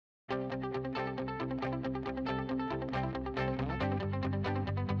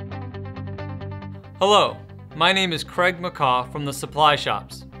Hello, my name is Craig McCaw from the Supply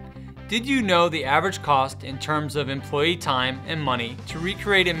Shops. Did you know the average cost in terms of employee time and money to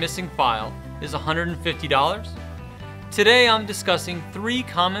recreate a missing file is $150? Today I'm discussing 3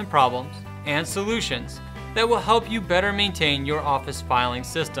 common problems and solutions that will help you better maintain your office filing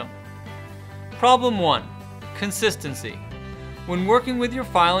system. Problem 1. Consistency. When working with your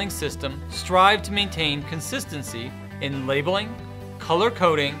filing system, strive to maintain consistency in labeling, color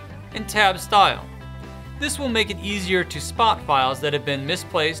coding, and tab style. This will make it easier to spot files that have been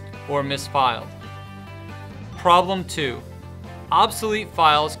misplaced or misfiled. Problem 2. Obsolete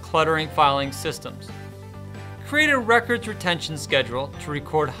files cluttering filing systems. Create a records retention schedule to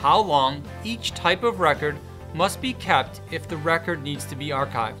record how long each type of record must be kept if the record needs to be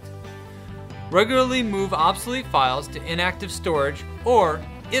archived. Regularly move obsolete files to inactive storage or,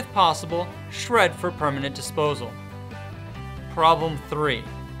 if possible, shred for permanent disposal. Problem 3.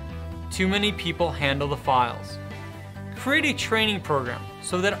 Too many people handle the files. Create a training program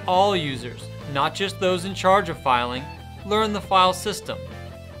so that all users, not just those in charge of filing, learn the file system.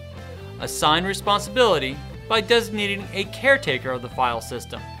 Assign responsibility by designating a caretaker of the file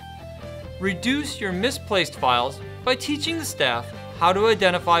system. Reduce your misplaced files by teaching the staff how to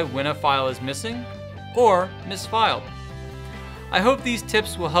identify when a file is missing or misfiled. I hope these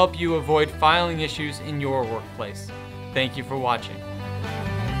tips will help you avoid filing issues in your workplace. Thank you for watching.